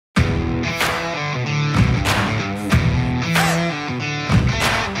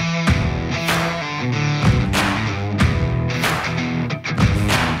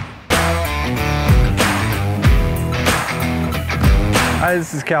Hi,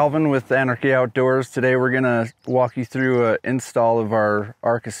 this is Calvin with Anarchy Outdoors. Today we're going to walk you through an install of our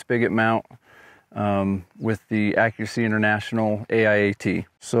Arca spigot mount with the Arca-Swiss International AIAT.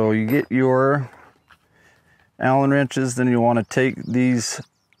 So you get your Allen wrenches, then you want to take these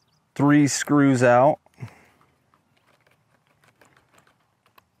 3 screws out.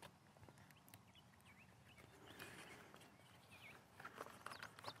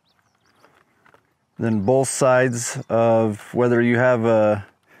 Then both sides of whether you have an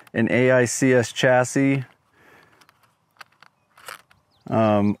AICS chassis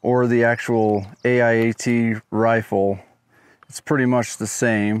or the actual AIAT rifle, it's pretty much the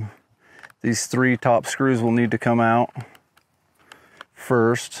same. These 3 top screws will need to come out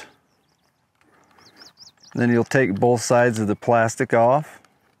first. Then you'll take both sides of the plastic off.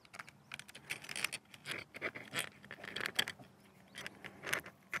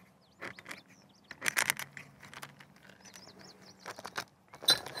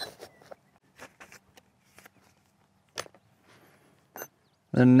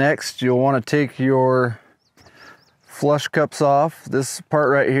 Then next you'll want to take your flush cups off. This part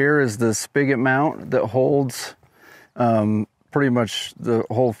right here is the spigot mount that holds pretty much the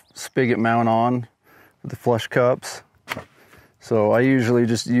whole spigot mount on with the flush cups. So I usually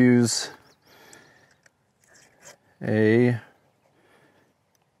just use a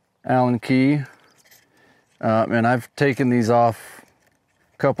Allen key, and I've taken these off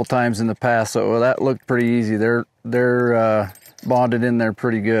a couple times in the past, so that looked pretty easy. They're bonded in there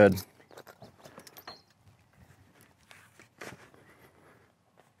pretty good.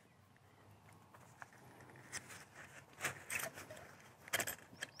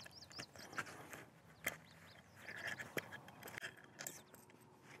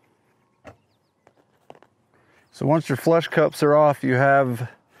 So once your flush cups are off, you have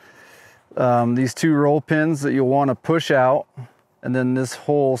these 2 roll pins that you'll want to push out, and then this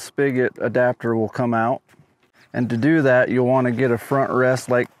whole spigot adapter will come out. And to do that, you'll want to get a front rest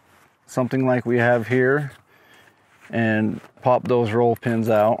like something like we have here and pop those roll pins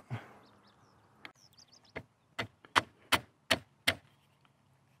out.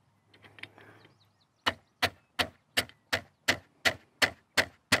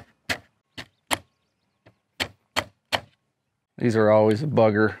 These are always a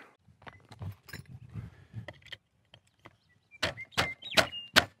bugger.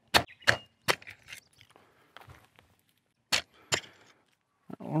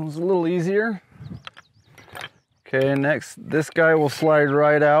 One was a little easier. Okay, next this guy will slide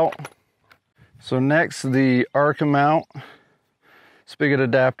right out. So next the Arca mount spigot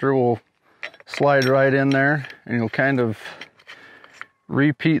adapter will slide right in there, and you'll kind of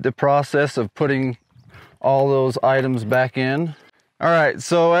repeat the process of putting all those items back in. All right,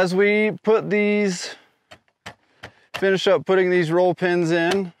 so as we finish up putting these roll pins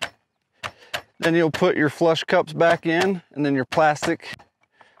in, then you'll put your flush cups back in, and then your plastic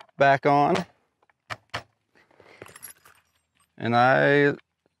back on. And I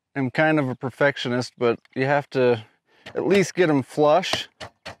am kind of a perfectionist, but you have to at least get them flush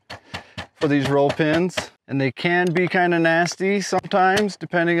for these roll pins. And they can be kind of nasty sometimes,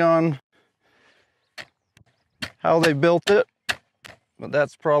 depending on how they built it, but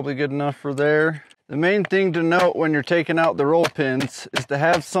that's probably good enough for there. The main thing to note when you're taking out the roll pins is to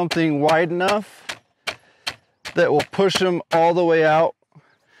have something wide enough that will push them all the way out,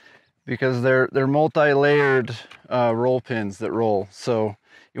 because they're multi-layered roll pins that roll. So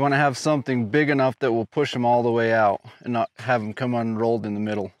you want to have something big enough that will push them all the way out and not have them come unrolled in the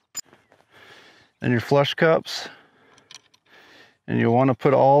middle. Then your flush cups. And you'll want to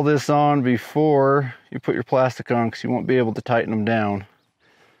put all this on before you put your plastic on, because you won't be able to tighten them down.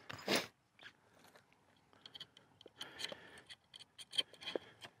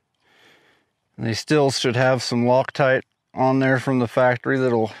 And they still should have some Loctite on there from the factory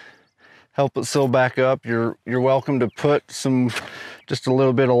that'll help it sew back up. You're welcome to put just a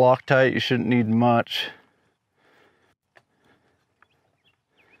little bit of Loctite. You shouldn't need much.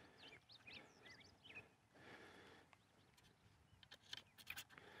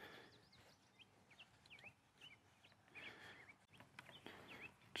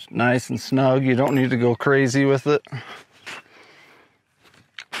 Just nice and snug. You don't need to go crazy with it.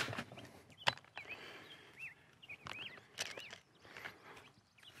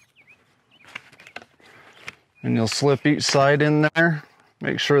 And you'll slip each side in there.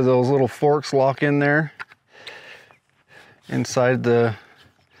 Make sure those little forks lock in there inside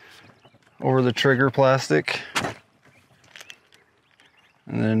over the trigger plastic.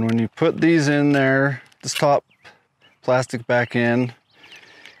 And then when you put these in there, this top plastic back in,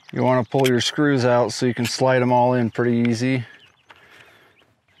 you want to pull your screws out so you can slide them all in pretty easy.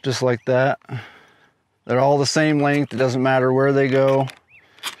 just like that. They're all the same length, it doesn't matter where they go.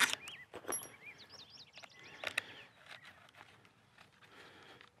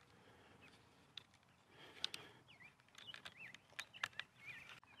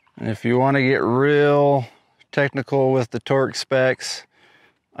 And if you want to get real technical with the torque specs,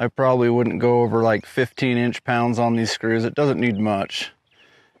 I probably wouldn't go over like 15 inch-pounds on these screws. It doesn't need much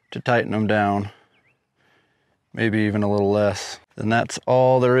to tighten them down. Maybe even a little less. And that's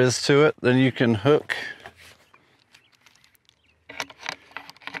all there is to it. Then you can hook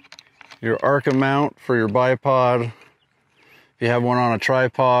your Arca mount for your bipod. If you have one on a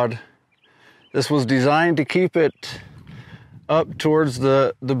tripod. This was designed to keep it up towards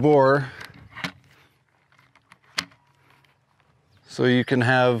the bore, so you can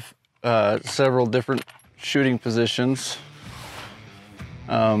have several different shooting positions.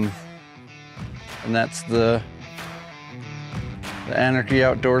 And that's the Anarchy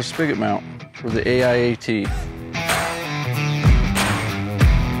Outdoors spigot mount for the AIAT.